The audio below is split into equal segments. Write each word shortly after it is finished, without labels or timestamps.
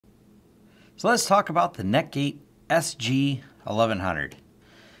So let's talk about the Netgate SG1100.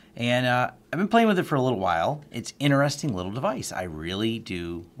 And I've been playing with it for a little while. It's an interesting little device. I really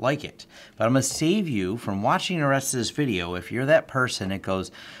do like it. But I'm going to save you from watching the rest of this video if you're that person that goes,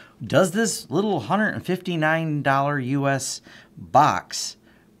 does this little $159 US box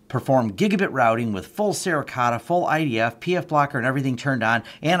perform gigabit routing with full Suricata, full IDF, PF blocker, and everything turned on,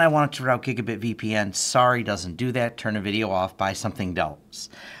 and I want it to route gigabit VPN? Sorry, doesn't do that. Turn the video off, buy something else.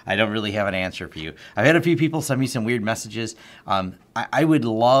 I don't really have an answer for you. I've had a few people send me some weird messages. I would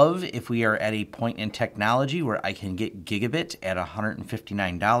love if we are at a point in technology where I can get gigabit at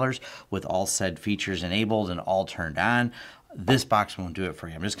 $159 with all said features enabled and all turned on. This box won't do it for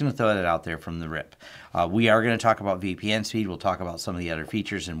you. I'm just going to throw that out there from the rip. We are going to talk about VPN speed. We'll talk about some of the other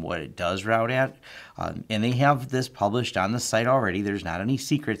features and what it does route at. And they have this published on the site already. There's not any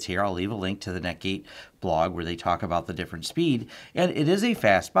secrets here. I'll leave a link to the Netgate blog where they talk about the different speed. And it is a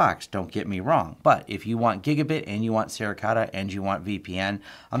fast box, don't get me wrong. But if you want gigabit and you want Suricata and you want VPN,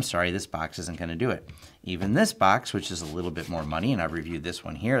 I'm sorry, this box isn't going to do it. Even this box, which is a little bit more money, and I've reviewed this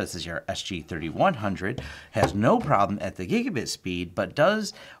one here, this is your SG3100, has no problem at the gigabit speed, but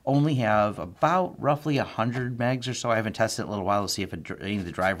does only have about roughly 100 megs or so. I haven't tested it in a little while to see if any of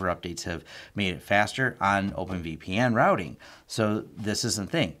the driver updates have made it faster on OpenVPN routing. So this is the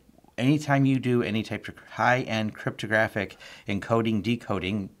thing. Anytime you do any type of high-end cryptographic encoding,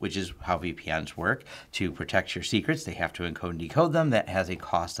 decoding, which is how VPNs work, to protect your secrets, they have to encode and decode them. That has a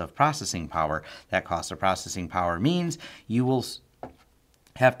cost of processing power. That cost of processing power means you will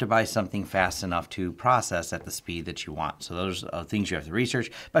have to buy something fast enough to process at the speed that you want. So those are things you have to research,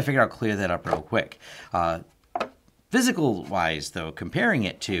 but I figured I'll clear that up real quick. Physical-wise, though, comparing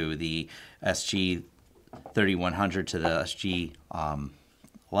it to the SG3100 to the SG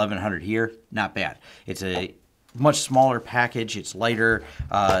 1100 here, not bad. It's a much smaller package. It's lighter.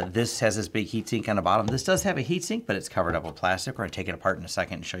 This has this big heatsink on the bottom. This does have a heatsink, but it's covered up with plastic. We're going to take it apart in a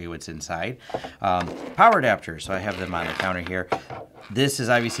second and show you what's inside. Power adapters. So I have them on the counter here. This is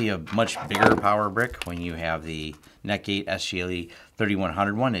obviously a much bigger power brick when you have the Netgate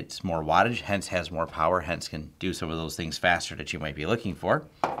SG3100 one. It's more wattage, hence has more power, hence can do some of those things faster that you might be looking for.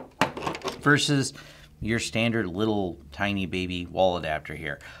 Versus your standard little tiny baby wall adapter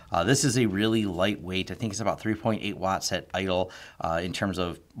here. This is a really lightweight, I think it's about 3.8 watts at idle in terms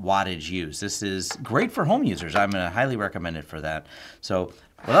of wattage use. This is great for home users. I'm going to highly recommend it for that. So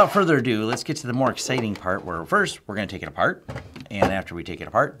without further ado, let's get to the more exciting part where first we're going to take it apart. And after we take it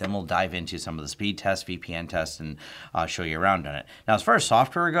apart, then we'll dive into some of the speed tests, VPN tests, and show you around on it. Now, as far as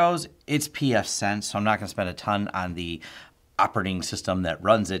software goes, it's pfSense, so I'm not going to spend a ton on the operating system that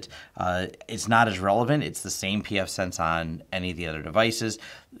runs it. It's not as relevant. It's the same pfSense on any of the other devices.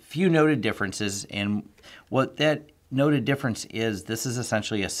 Few noted differences, and what that noted difference is, this is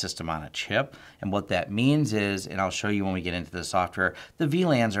essentially a system on a chip, and what that means is, and I'll show you when we get into the software, the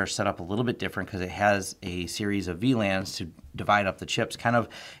VLANs are set up a little bit different because it has a series of VLANs to divide up the chips.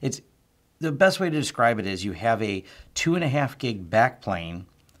 It's the best way to describe it is you have a 2.5 gig backplane,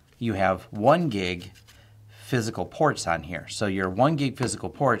 you have 1 gig physical ports on here. So your 1 gig physical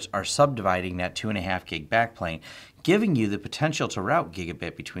ports are subdividing that 2.5 gig backplane, giving you the potential to route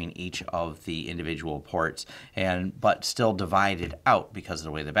gigabit between each of the individual ports, but still divided out because of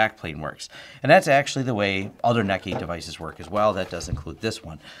the way the backplane works. And that's actually the way other Netgate devices work as well. That does include this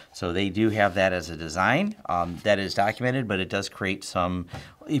one. So they do have that as a design that is documented, but it does create some,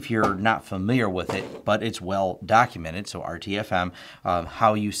 if you're not familiar with it, but it's well documented, so RTFM,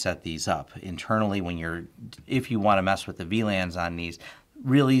 how you set these up internally if you want to mess with the VLANs on these.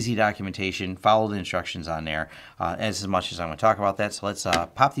 Real easy documentation, follow the instructions on there, as much as I'm going to talk about that. So let's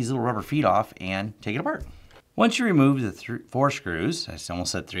pop these little rubber feet off and take it apart. Once you remove the 4 screws, I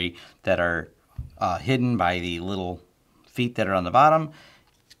almost said 3, that are hidden by the little feet that are on the bottom,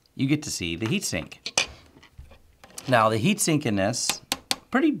 you get to see the heatsink. Now the heatsink in this,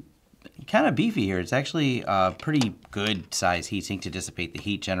 pretty kind of beefy here. It's actually a pretty good size heatsink to dissipate the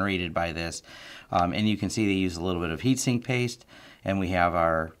heat generated by this. And you can see they use a little bit of heatsink paste, and we have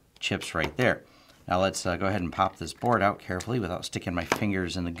our chips right there. Now let's go ahead and pop this board out carefully without sticking my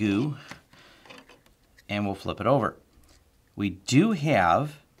fingers in the goo, and we'll flip it over. We do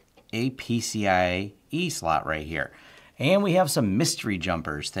have a PCIe slot right here. And we have some mystery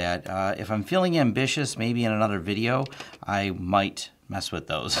jumpers that if I'm feeling ambitious, maybe in another video, I might mess with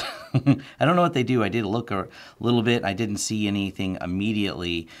those. I don't know what they do. I did look a little bit. I didn't see anything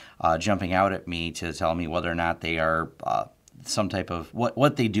immediately jumping out at me to tell me whether or not they are some type of,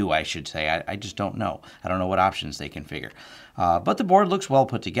 what they do, I should say. I just don't know. I don't know what options they configure. But the board looks well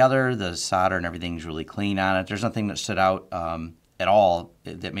put together. The solder and everything's really clean on it. There's nothing that stood out at all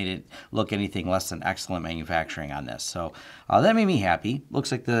that made it look anything less than excellent manufacturing on this. So that made me happy.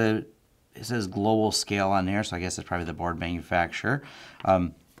 Looks like it says global scale on there, so I guess it's probably the board manufacturer.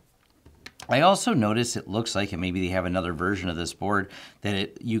 I also noticed it looks like, and maybe they have another version of this board,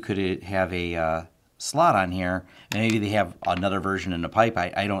 that you could have a slot on here, and maybe they have another version in the pipe.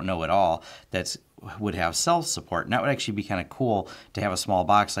 I don't know at all. Would have cell support, and that would actually be kind of cool to have a small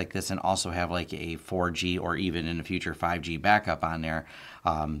box like this and also have like a 4G or even in the future 5G backup on there.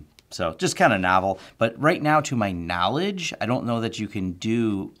 So just kind of novel. But right now, to my knowledge, I don't know that you can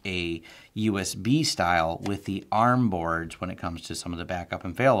do a USB style with the ARM boards when it comes to some of the backup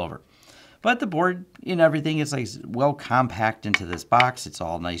and failover. But the board and everything is like well compact into this box. It's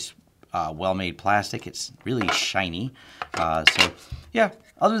all nice, well-made plastic. It's really shiny. So yeah,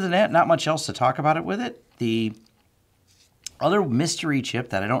 other than that, not much else to talk about it with it. The other mystery chip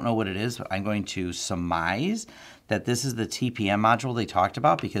that I don't know what it is, I'm going to surmise that this is the TPM module they talked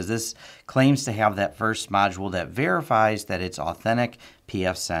about, because this claims to have that first module that verifies that it's authentic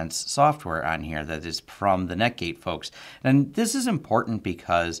pfSense software on here that is from the Netgate folks. And this is important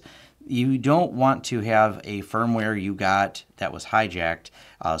because you don't want to have a firmware you got that was hijacked,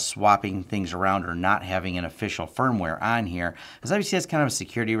 swapping things around or not having an official firmware on here, because obviously that's kind of a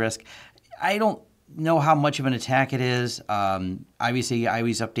security risk. I don't know how much of an attack it is. Obviously, I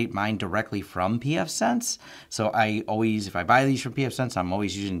always update mine directly from pfSense. So if I buy these from pfSense, I'm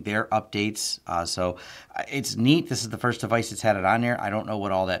always using their updates. So it's neat. This is the first device that's had it on there. I don't know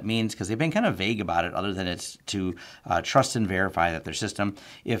what all that means because they've been kind of vague about it, other than it's to trust and verify that their system.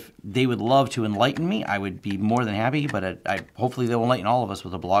 If they would love to enlighten me, I would be more than happy, but hopefully they'll enlighten all of us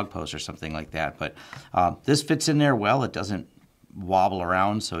with a blog post or something like that. But this fits in there well. It doesn't wobble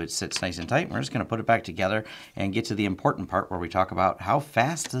around, so it sits nice and tight. We're just going to put it back together and get to the important part where we talk about how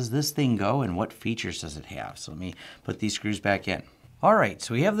fast does this thing go and what features does it have. So let me put these screws back in. All right,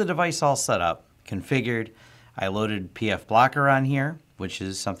 so we have the device all set up, configured. I loaded PF Blocker on here, which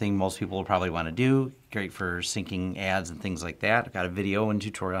is something most people will probably want to do. Great for syncing ads and things like that. I've got a video and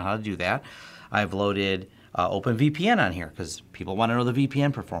tutorial on how to do that. I've loaded OpenVPN on here because people want to know the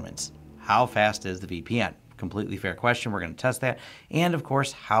VPN performance. How fast is the VPN? Completely fair question. We're going to test that. And of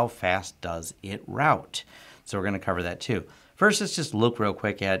course, how fast does it route? So we're going to cover that too. First, let's just look real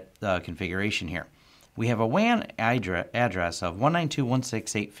quick at the configuration here. We have a WAN address of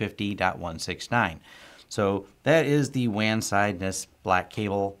 192.168.50.169. So that is the WAN side. This black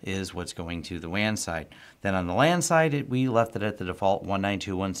cable is what's going to the WAN side. Then on the LAN side, we left it at the default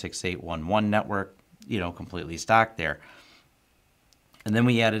 192.168.1.1 network, completely stock there. And then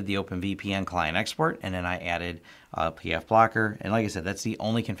we added the OpenVPN client export, and then I added PF Blocker. And like I said, that's the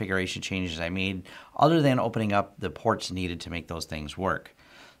only configuration changes I made, other than opening up the ports needed to make those things work.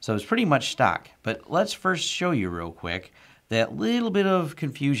 So it's pretty much stock. But let's first show you real quick that little bit of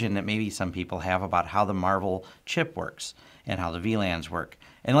confusion that maybe some people have about how the Marvel chip works and how the VLANs work.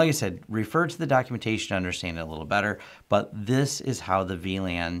 And like I said, refer to the documentation to understand it a little better, but this is how the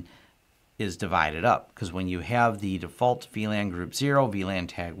VLAN is divided up, because when you have the default VLAN group 0, VLAN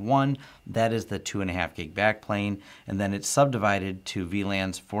tag 1, that is the 2.5 gig backplane, and then it's subdivided to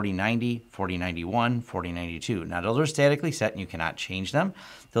VLANs 4090, 4091, 4092. Now those are statically set and you cannot change them.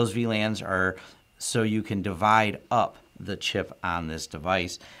 Those VLANs are so you can divide up the chip on this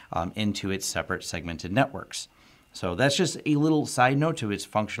device into its separate segmented networks. So that's just a little side note to its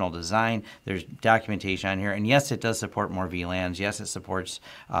functional design. There's documentation on here. And yes, it does support more VLANs. Yes, it supports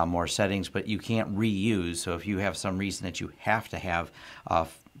more settings, but you can't reuse. So if you have some reason that you have to have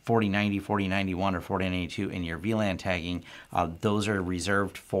 4090, 4091, or 4092 in your VLAN tagging, those are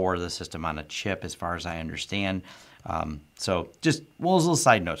reserved for the system on a chip as far as I understand. So just those little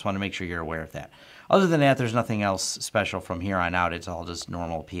side notes. Want to make sure you're aware of that. Other than that, there's nothing else special from here on out. It's all just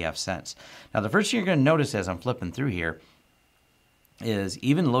normal pfSense. Now, the first thing you're going to notice as I'm flipping through here is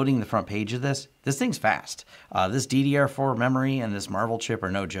even loading the front page of this thing's fast. This DDR4 memory and this Marvel chip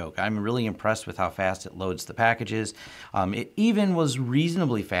are no joke. I'm really impressed with how fast it loads the packages. It even was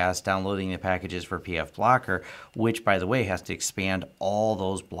reasonably fast downloading the packages for PF Blocker, which, by the way, has to expand all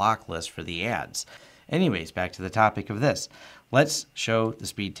those block lists for the ads. Anyways, back to the topic of this. Let's show the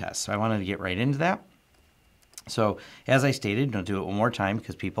speed test. So I wanted to get right into that. So as I stated, I'll do it one more time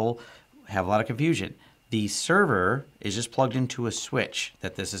because people have a lot of confusion. The server is just plugged into a switch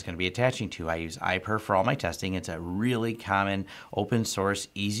that this is going to be attaching to. I use iPerf for all my testing. It's a really common open source,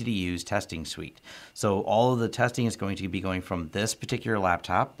 easy to use testing suite. So all of the testing is going to be going from this particular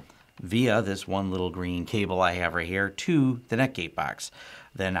laptop via this one little green cable I have right here to the Netgate box.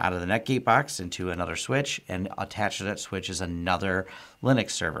 Then out of the Netgate box into another switch, and attached to that switch is another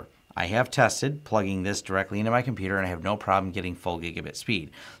Linux server. I have tested plugging this directly into my computer, and I have no problem getting full gigabit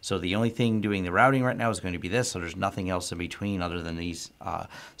speed. So the only thing doing the routing right now is going to be this. So there's nothing else in between other than these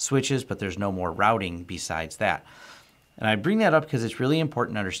switches, but there's no more routing besides that. And I bring that up because it's really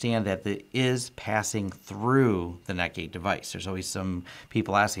important to understand that it is passing through the Netgate device. There's always some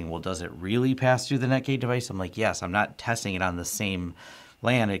people asking, well, does it really pass through the Netgate device? I'm like, yes, I'm not testing it on the same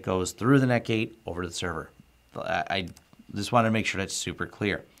LAN. It goes through the Netgate over to the server. I just want to make sure that's super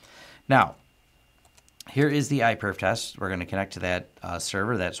clear. Now, here is the iPerf test. We're going to connect to that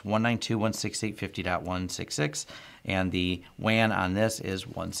server. That's 192.168.50.166, and the WAN on this is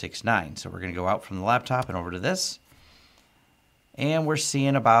 169. So we're going to go out from the laptop and over to this, and we're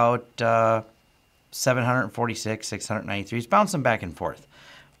seeing about 746, 693. It's bouncing back and forth,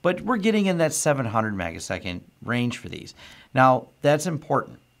 but we're getting in that 700 megasecond range for these. Now, that's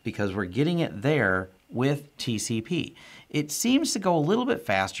important because we're getting it there with TCP. It seems to go a little bit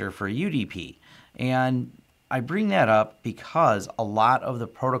faster for UDP, and I bring that up because a lot of the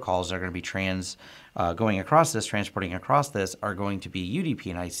protocols that are going to be transporting across this are going to be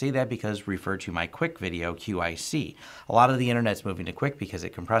UDP, and I say that because refer to my Quick video, QIC. A lot of the internet's moving to Quick because it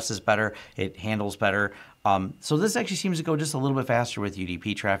compresses better, it handles better. So this actually seems to go just a little bit faster with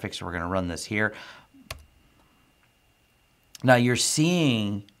UDP traffic, so we're going to run this here. Now you're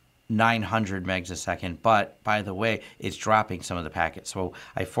seeing 900 megs a second, but by the way, it's dropping some of the packets. So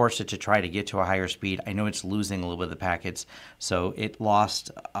I forced it to try to get to a higher speed. I know it's losing a little bit of the packets, so it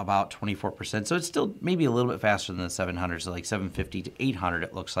lost about 24%. So it's still maybe a little bit faster than the 700, so like 750 to 800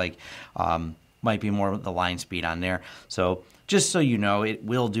 it looks like. Might be more of the line speed on there. So just so you know, it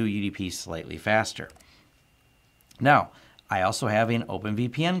will do UDP slightly faster. Now, I also have an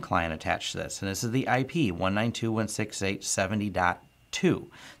OpenVPN client attached to this, and this is the IP 192.168.70.2.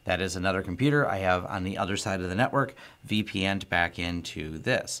 That is another computer I have on the other side of the network, VPN'd back into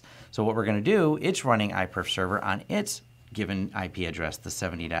this. So what we're going to do, it's running iPerf server on its given IP address, the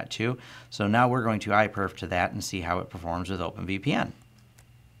 70.2. So now we're going to iPerf to that and see how it performs with OpenVPN.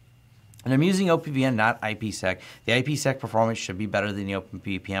 And I'm using OpenVPN, not IPsec. The IPsec performance should be better than the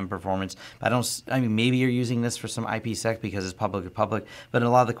OpenVPN performance. I mean, maybe you're using this for some IPsec because it's public to public, but a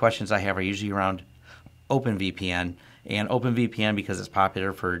lot of the questions I have are usually around OpenVPN. And OpenVPN, because it's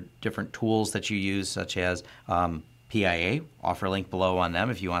popular for different tools that you use, such as PIA, offer a link below on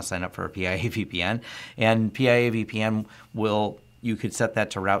them if you want to sign up for a PIA VPN. And PIA VPN you could set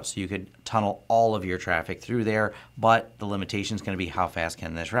that to route so you could tunnel all of your traffic through there, but the limitation is going to be how fast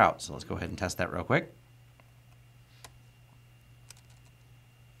can this route. So let's go ahead and test that real quick.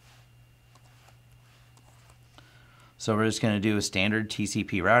 So we're just going to do a standard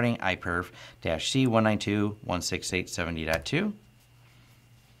TCP routing, iPerf-C 192.168.70.2.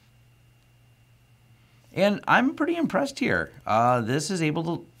 And I'm pretty impressed here. This is able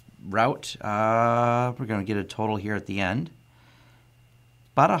to route, we're going to get a total here at the end,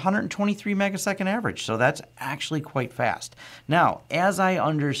 about 123 megasecond average. So that's actually quite fast. Now, as I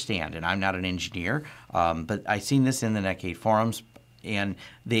understand, and I'm not an engineer, but I've seen this in the Netgate forums, and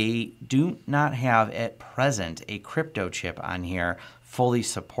they do not have at present a crypto chip on here fully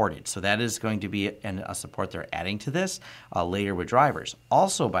supported. So that is going to be a support they're adding to this later with drivers.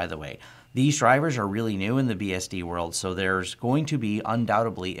 Also, by the way, these drivers are really new in the BSD world, so there's going to be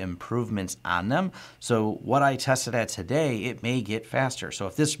undoubtedly improvements on them. So what I tested at today, it may get faster. So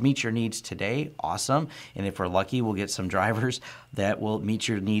if this meets your needs today, awesome. And if we're lucky, we'll get some drivers that will meet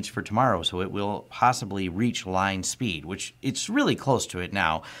your needs for tomorrow. So it will possibly reach line speed, which it's really close to it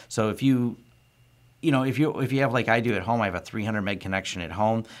now. So if you have like I do at home, I have a 300 meg connection at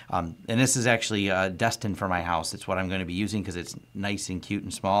home, and this is actually destined for my house. It's what I'm going to be using because it's nice and cute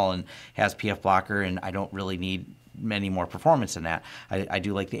and small and has PF blocker, and I don't really need many more performance than that. I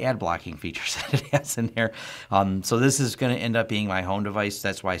do like the ad blocking features that it has in there. So this is going to end up being my home device.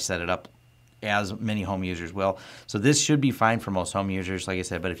 That's why I set it up as many home users will. So this should be fine for most home users, like I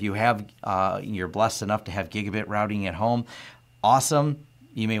said. But if you have, you're blessed enough to have gigabit routing at home, awesome.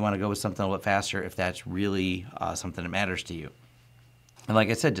 You may want to go with something a little bit faster if that's really something that matters to you. And like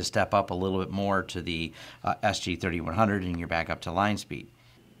I said, just step up a little bit more to the SG3100 and you're back up to line speed.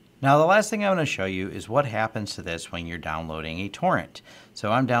 Now the last thing I want to show you is what happens to this when you're downloading a torrent.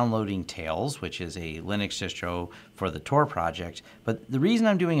 So I'm downloading Tails, which is a Linux distro for the Tor project. But the reason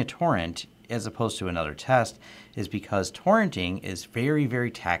I'm doing a torrent as opposed to another test is because torrenting is very, very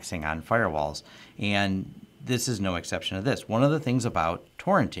taxing on firewalls. And this is no exception to this. One of the things about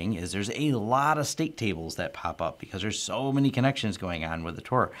torrenting is there's a lot of state tables that pop up because there's so many connections going on with the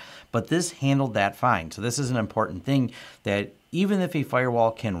Tor. But this handled that fine. So this is an important thing that even if a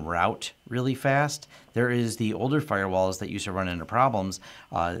firewall can route really fast, there is the older firewalls that used to run into problems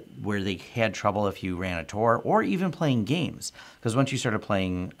where they had trouble if you ran a Tor or even playing games. Because once you started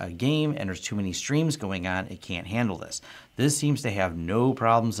playing a game and there's too many streams going on, it can't handle this. This seems to have no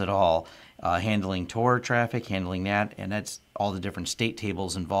problems at all handling Tor traffic, handling that, and that's all the different state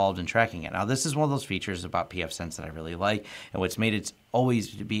tables involved in tracking it. Now, this is one of those features about pfSense that I really like, and what's made it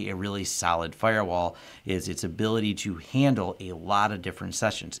always to be a really solid firewall is its ability to handle a lot of different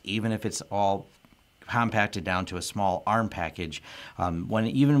sessions, even if it's all compacted down to a small ARM package. When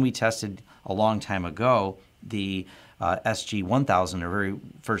even we tested a long time ago, the SG-1000, the very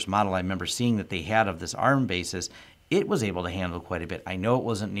first model I remember seeing that they had of this ARM basis, it was able to handle quite a bit. I know it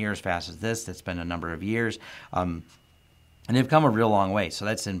wasn't near as fast as this. That's been a number of years. And they've come a real long way. So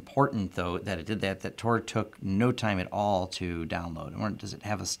that's important, though, that it did that. That Tor took no time at all to download. Or does it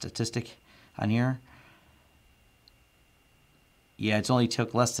have a statistic on here? Yeah, it's only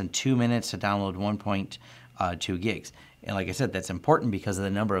took less than 2 minutes to download 1.2 gigs. And like I said, that's important because of the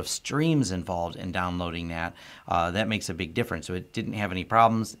number of streams involved in downloading that. That makes a big difference. So it didn't have any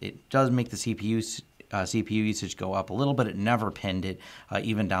problems. It does make the CPU usage go up a little, but it never pinned it,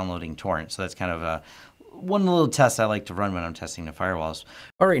 even downloading torrent. So that's kind of one little test I like to run when I'm testing the firewalls.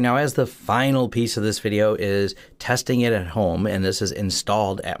 All right, now as the final piece of this video is testing it at home, and this is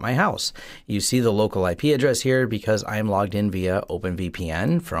installed at my house. You see the local IP address here because I'm logged in via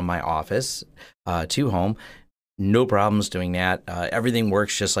OpenVPN from my office to home. No problems doing that. Everything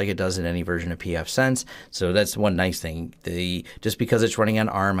works just like it does in any version of pfSense. So that's one nice thing. Just because it's running on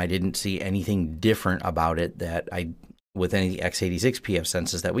ARM, I didn't see anything different about it that with any of the x86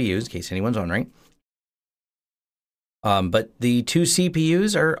 pfSenses that we use, in case anyone's wondering. But the two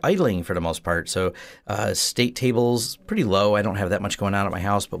CPUs are idling for the most part. So state tables pretty low. I don't have that much going on at my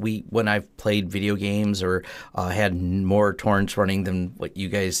house, but when I've played video games or had more torrents running than what you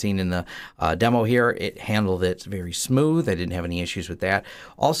guys seen in the demo here, it handled it very smooth. I didn't have any issues with that.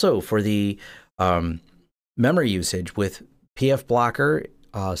 Also for the memory usage with PF Blocker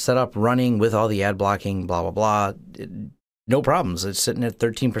set up running with all the ad blocking, blah, blah, blah, no problems. It's sitting at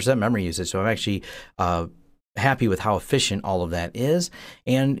 13% memory usage. So I'm actually happy with how efficient all of that is,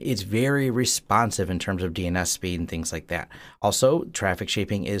 and it's very responsive in terms of DNS speed and things like that. Also, traffic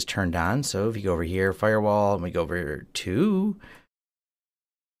shaping is turned on, so if you go over here, firewall, and we go over to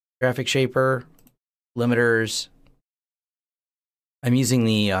traffic shaper, limiters, I'm using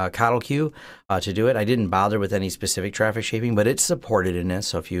the Coddle queue to do it. I didn't bother with any specific traffic shaping, but it's supported in this,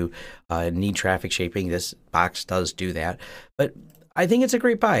 so if you need traffic shaping, this box does do that. But I think it's a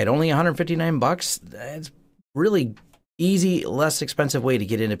great buy. At only $159, it's really easy, less expensive way to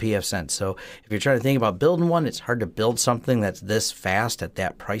get into pfSense. So if you're trying to think about building one, it's hard to build something that's this fast at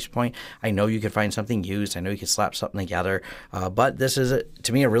that price point. I know you could find something used. I know you could slap something together, but this is,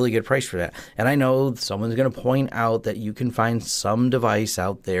 to me, a really good price for that. And I know someone's going to point out that you can find some device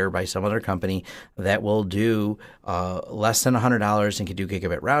out there by some other company that will do less than $100 and can do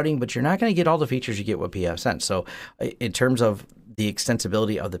gigabit routing, but you're not going to get all the features you get with pfSense. So in terms of the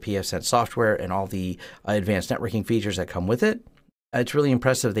extensibility of the pfSense software and all the advanced networking features that come with it, it's really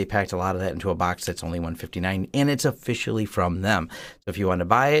impressive. They packed a lot of that into a box that's only $159, and it's officially from them. So if you want to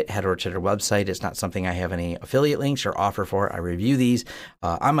buy it, head over to their website. It's not something I have any affiliate links or offer for. I review these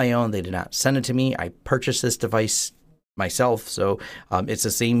on my own. They did not send it to me. I purchased this device myself, so it's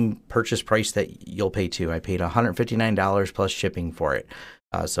the same purchase price that you'll pay too. I paid $159 plus shipping for it.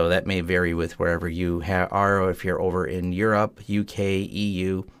 So that may vary with wherever you are, or if you're over in Europe, UK,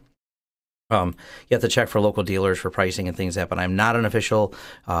 EU. You have to check for local dealers for pricing and things like that, but I'm not an official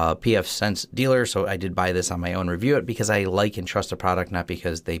pfSense dealer, so I did buy this on my own, review it because I like and trust the product, not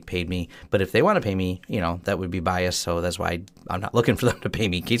because they paid me. But if they want to pay me, that would be biased, so that's why I'm not looking for them to pay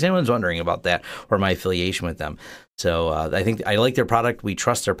me, in case anyone's wondering about that or my affiliation with them. So I think I like their product. We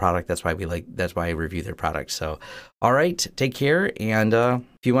trust their product. That's why I review their product. So, all right, take care. And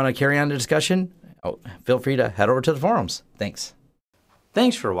if you want to carry on the discussion, feel free to head over to the forums. Thanks.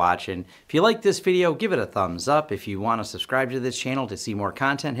 Thanks for watching. If you like this video, give it a thumbs up. If you want to subscribe to this channel to see more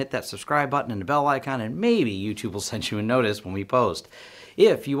content, hit that subscribe button and the bell icon, and maybe YouTube will send you a notice when we post.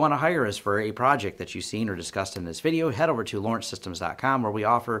 If you want to hire us for a project that you've seen or discussed in this video, head over to lawrencesystems.com, where we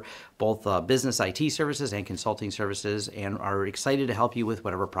offer both business IT services and consulting services, and are excited to help you with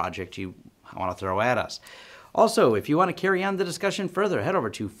whatever project you want to throw at us. Also, if you want to carry on the discussion further, head over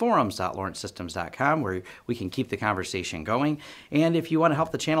to forums.lawrencesystems.com, where we can keep the conversation going. And if you want to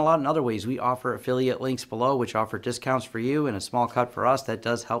help the channel out in other ways, we offer affiliate links below, which offer discounts for you and a small cut for us. That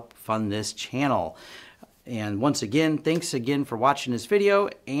does help fund this channel. And once again, thanks again for watching this video,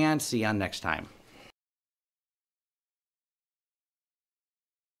 and see you on next time.